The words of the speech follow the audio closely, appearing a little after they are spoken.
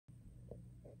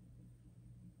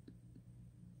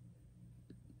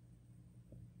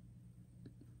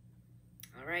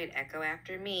right, echo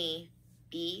after me.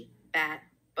 B, bat,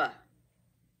 b.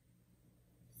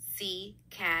 C,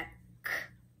 cat, k.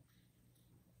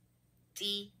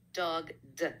 D, dog,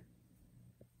 d.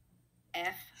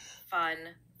 F, fun,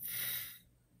 f.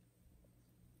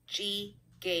 G,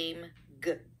 game,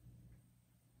 g.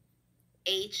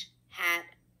 H, hat,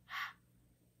 h.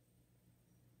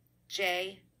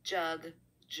 J, jug,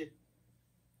 j.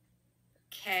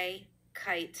 K,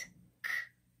 kite, k.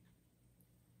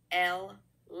 L,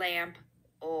 lamp,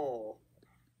 o.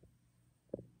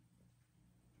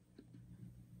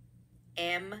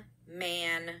 M,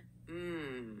 man,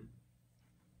 m.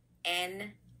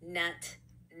 N, nut,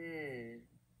 n.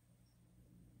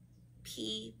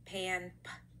 P, pan,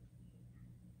 p.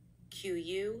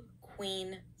 Q,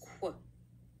 queen, qu.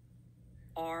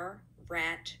 R,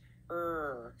 rat,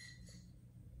 r.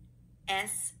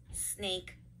 S,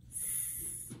 snake,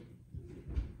 s.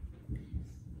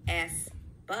 S,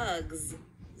 bugs,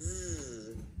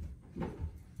 z.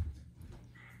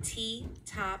 T,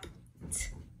 top, t.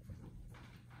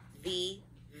 V,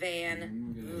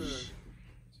 van, v.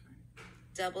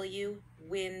 W,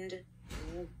 wind,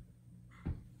 w.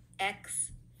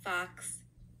 X, fox,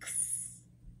 x.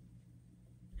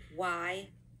 Y,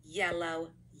 yellow,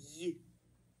 y.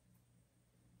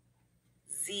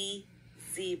 Z,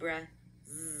 zebra,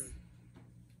 z.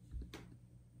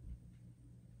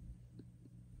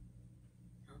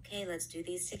 Okay, let's do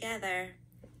these together.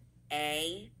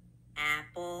 A,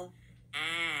 apple,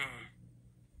 ah.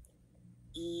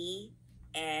 E,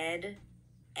 ed,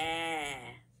 eh.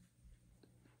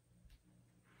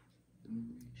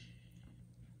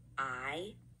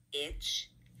 I, itch,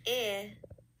 I.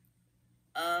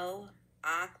 O,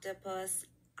 octopus,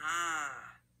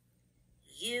 ah.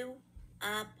 U,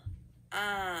 up,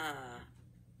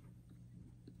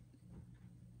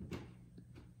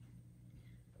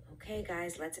 Okay,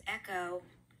 guys, let's echo.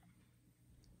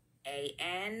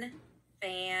 A-N,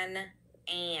 fan,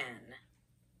 an.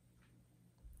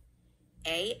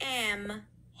 A-M,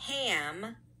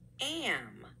 ham,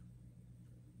 am.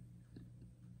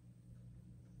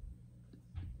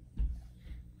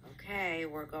 Okay,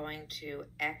 we're going to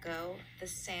echo the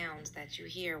sounds that you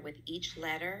hear with each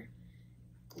letter,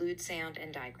 glued sound,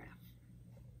 and digraph.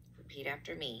 Repeat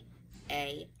after me.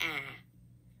 A,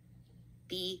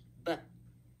 B, b.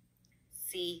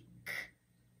 C, k.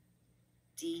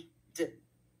 D, d.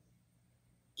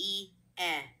 E,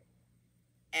 F,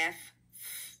 f.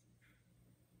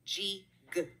 G,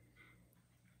 g. H,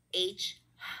 h.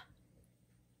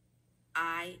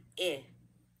 I,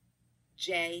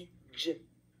 J, j.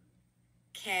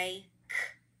 K, k.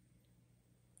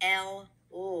 L,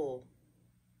 o.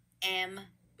 M,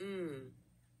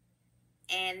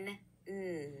 N,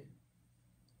 n.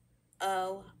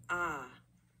 O,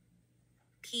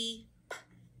 P, p.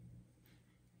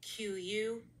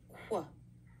 Q, qu.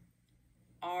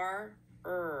 R,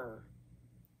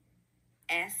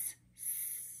 S,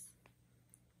 s.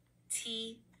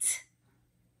 T, t.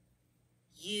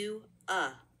 U,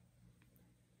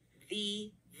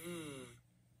 V, v.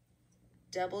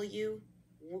 W,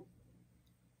 w.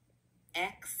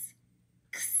 X,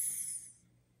 x.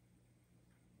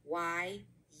 Y,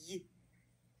 y.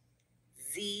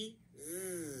 Z,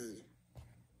 z.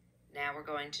 Now we're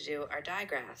going to do our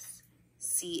digraphs.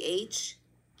 CH,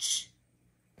 ch.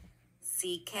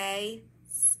 CK,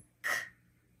 sk.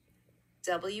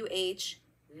 WH,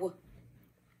 w.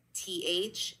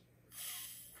 TH,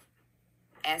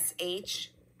 SH,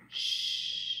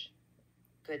 sh.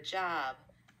 Good job.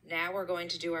 Now we're going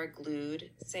to do our glued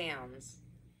sounds.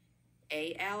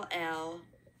 ALL,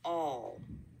 all.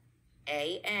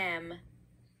 AM,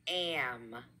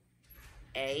 am.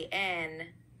 AN,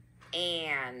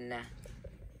 an.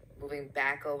 Moving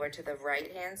back over to the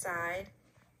right-hand side.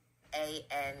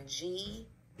 ANG,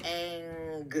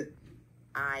 ang.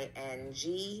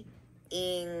 ING,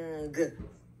 ing.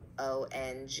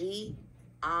 ONG,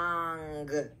 ong.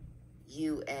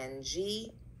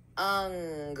 UNG,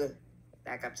 ung.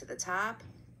 Back up to the top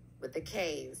with the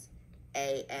K's.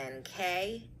 ANK,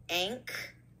 ank.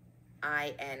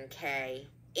 INK,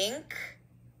 ink.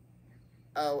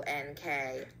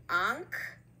 ONK, onk.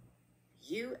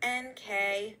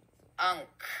 UNK,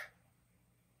 unk.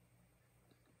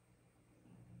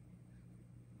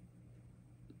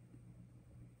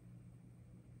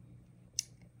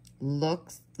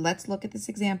 Let's look at this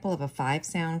example of a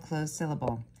 5-sound closed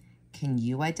syllable. Can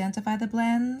you identify the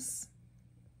blends?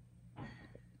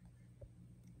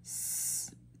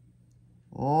 S.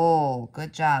 Oh,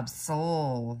 good job.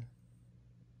 Soul.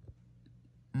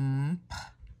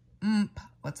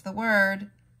 What's the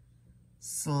word?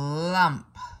 Slump.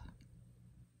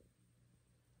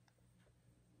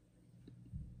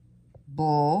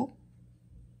 Bull.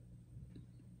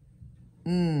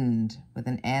 And with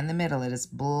an N in the middle, it is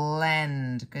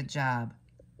blend. Good job.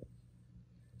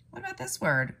 What about this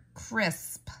word?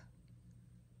 Crisp.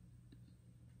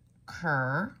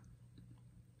 Cur.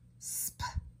 Sp.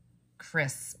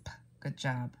 Crisp. Good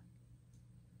job.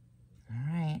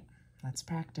 All right, let's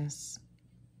practice.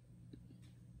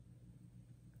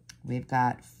 We've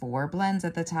got 4 blends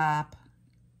at the top.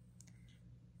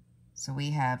 So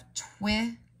we have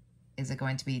twi. Is it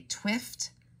going to be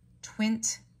twift,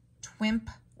 twint, twimp,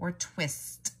 or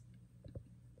twist?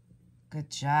 Good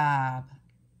job.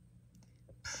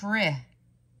 Pri.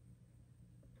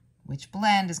 Which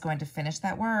blend is going to finish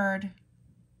that word?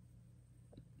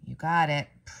 You got it.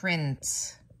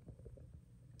 Print.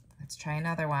 Let's try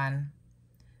another one.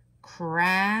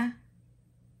 Cra.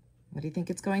 What do you think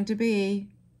it's going to be?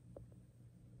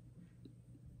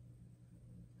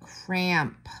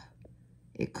 Cramp.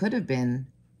 It could have been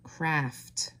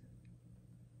craft.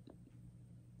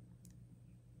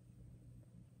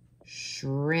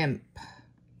 Shrimp.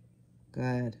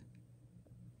 Good.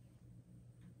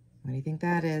 What do you think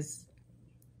that is?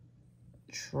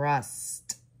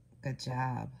 Trust. Good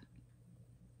job.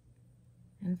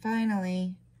 And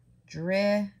finally,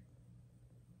 drift.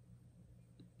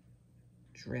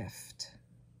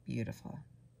 Beautiful.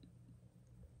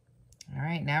 All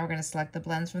right, now we're going to select the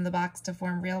blends from the box to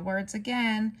form real words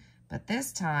again, but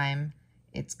this time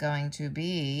it's going to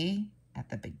be at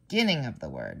the beginning of the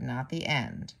word, not the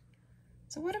end.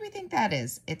 So what do we think that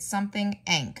is? It's something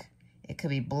ank. It could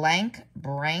be blank,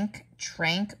 brank,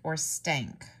 trank, or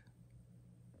stank.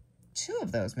 2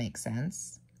 of those make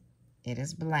sense. It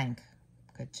is blank.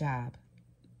 Good job.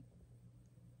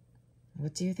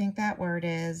 What do you think that word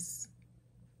is?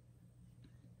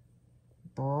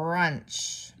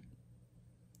 Brunch.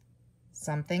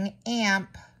 Something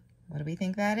amp. What do we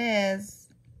think that is?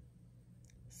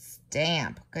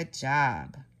 Stamp. Good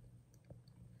job.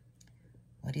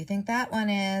 What do you think that one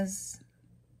is?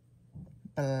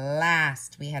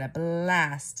 Blast. We had a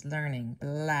blast learning.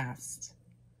 Blast.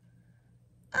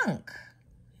 Unk.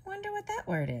 I wonder what that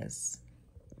word is.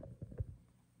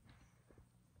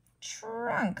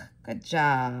 Trunk. Good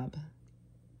job.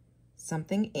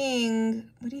 Something ing.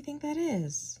 What do you think that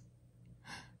is?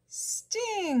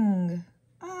 Sting.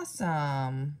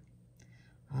 Awesome.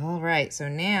 All right, so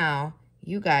now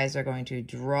you guys are going to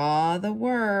draw the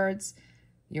words.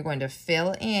 You're going to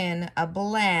fill in a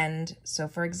blend. So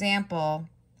for example,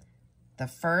 the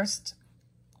first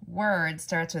word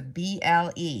starts with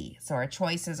B-L-E. So our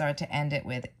choices are to end it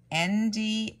with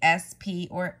N-D, S-P,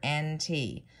 or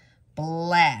N-T.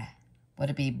 Bleh.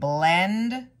 Would it be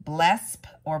blend, blesp,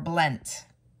 or blent?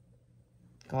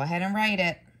 Go ahead and write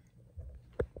it.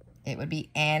 It would be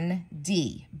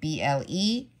N-D,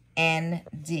 B-L-E-N-D.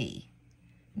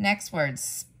 Next word,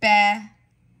 spe.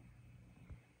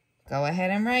 Go ahead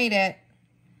and write it.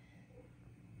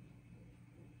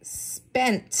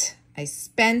 Spent. I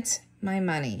spent my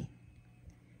money.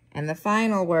 And the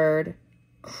final word,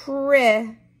 cri.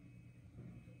 I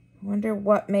wonder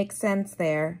what makes sense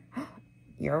there.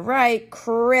 You're right,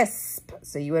 crisp.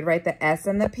 So you would write the S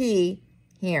and the P.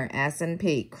 Here, S and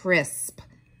P, crisp.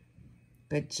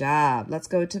 Good job. Let's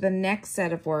go to the next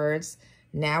set of words.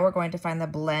 Now we're going to find the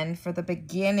blend for the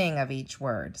beginning of each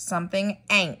word. Something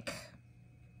ank.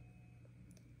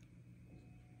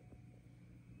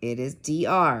 It is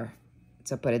DR.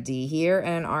 So put a D here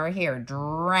and an R here.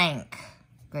 Drank.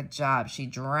 Good job. She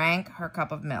drank her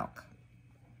cup of milk.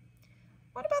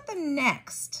 What about the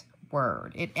next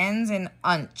word? It ends in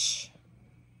unch.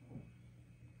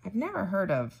 I've never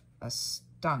heard of a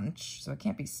stunch, so it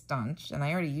can't be stunch, and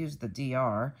I already used the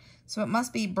DR, so it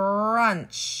must be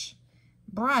brunch.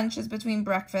 Brunch is between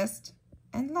breakfast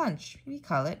and lunch. We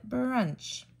call it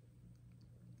brunch.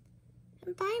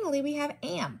 And finally, we have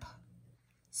amp.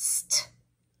 St,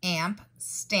 amp,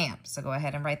 stamp. So go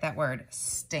ahead and write that word,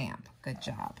 stamp. Good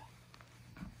job.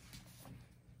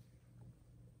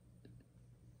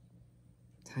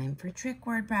 Time for trick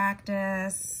word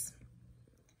practice.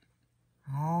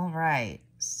 All right,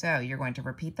 so you're going to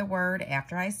repeat the word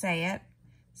after I say it,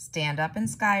 stand up and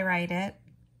skywrite it,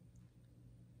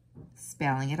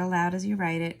 spelling it aloud as you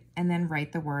write it, and then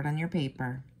write the word on your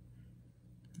paper.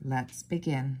 Let's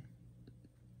begin.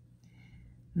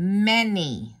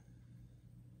 Many.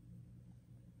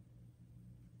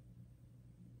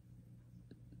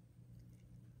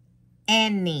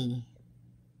 Any.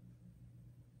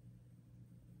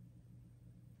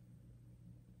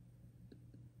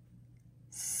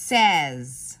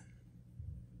 Says.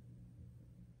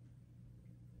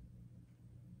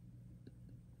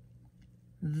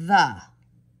 The.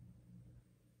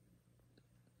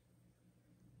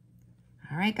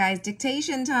 All right, guys,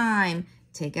 dictation time.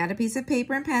 Take out a piece of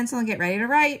paper and pencil and get ready to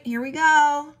write. Here we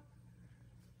go.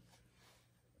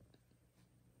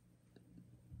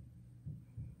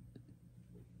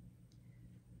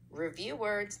 Review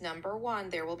words. Number 1,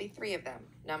 there will be 3 of them.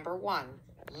 Number 1,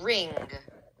 ring,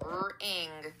 ring,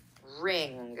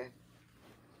 ring.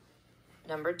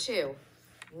 Number 2,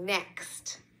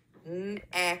 next,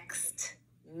 next,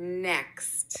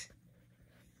 next.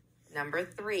 Number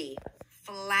 3,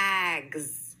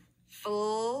 flags,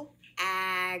 flags,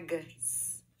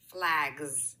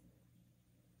 flags.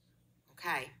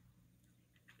 Okay.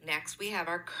 Next, we have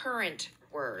our current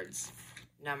words.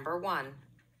 Number 1,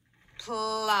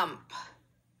 plump,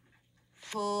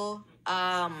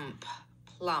 plump,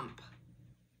 plump.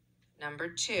 Number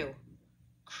 2,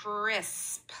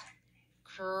 crisp,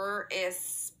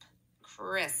 crisp,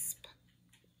 crisp.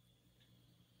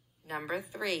 Number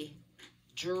 3,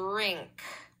 drink,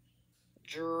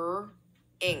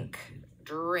 drink,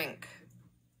 drink.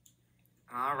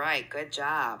 All right, good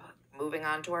job. Moving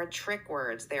on to our trick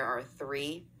words. There are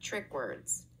 3 trick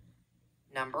words.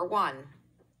 Number 1,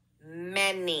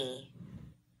 many,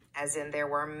 as in there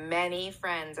were many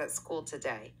friends at school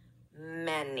today.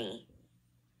 Many.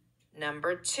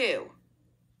 Number 2,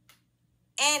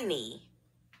 any.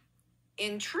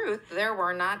 In truth, there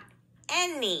were not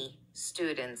any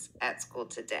students at school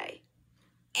today.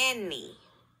 Any.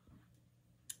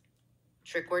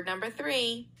 Trick word number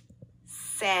 3,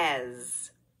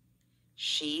 says.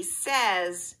 She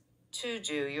says to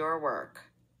do your work.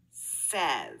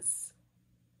 Says.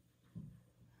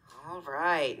 All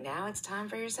right, now it's time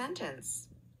for your sentence.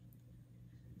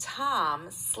 Tom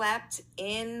slept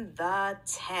in the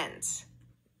tent.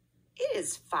 It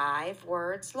is 5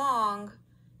 words long,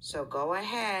 so go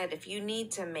ahead if you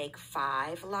need to make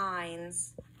 5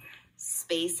 lines.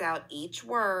 Space out each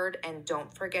word and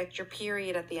don't forget your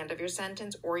period at the end of your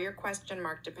sentence or your question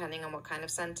mark depending on what kind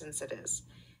of sentence it is.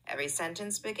 Every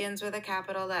sentence begins with a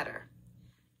capital letter.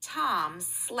 Tom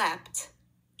slept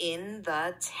in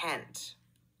the tent.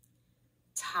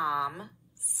 Tom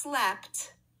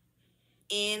slept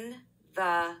in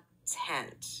the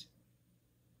tent.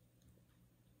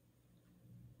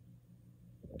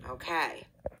 Okay.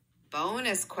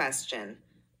 Bonus question.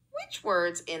 Which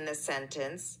words in the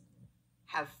sentence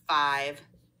have 5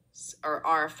 or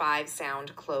are 5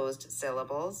 sound closed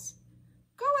syllables?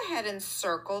 Go ahead and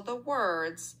circle the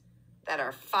words that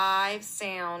are 5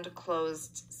 sound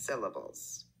closed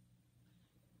syllables.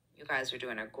 You guys are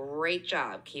doing a great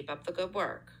job. Keep up the good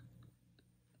work.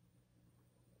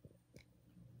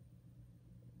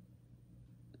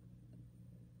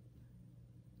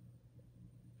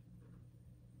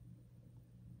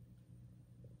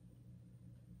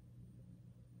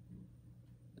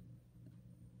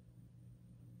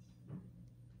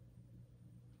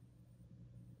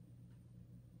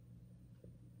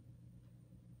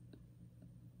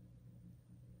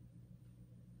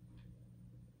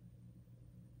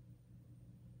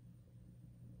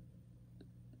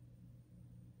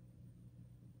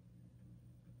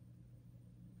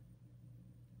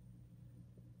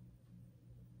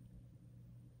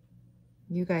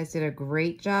 You guys did a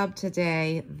great job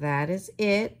today. That is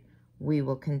it. We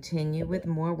will continue with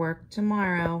more work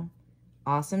tomorrow.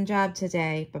 Awesome job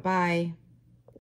today. Bye-bye.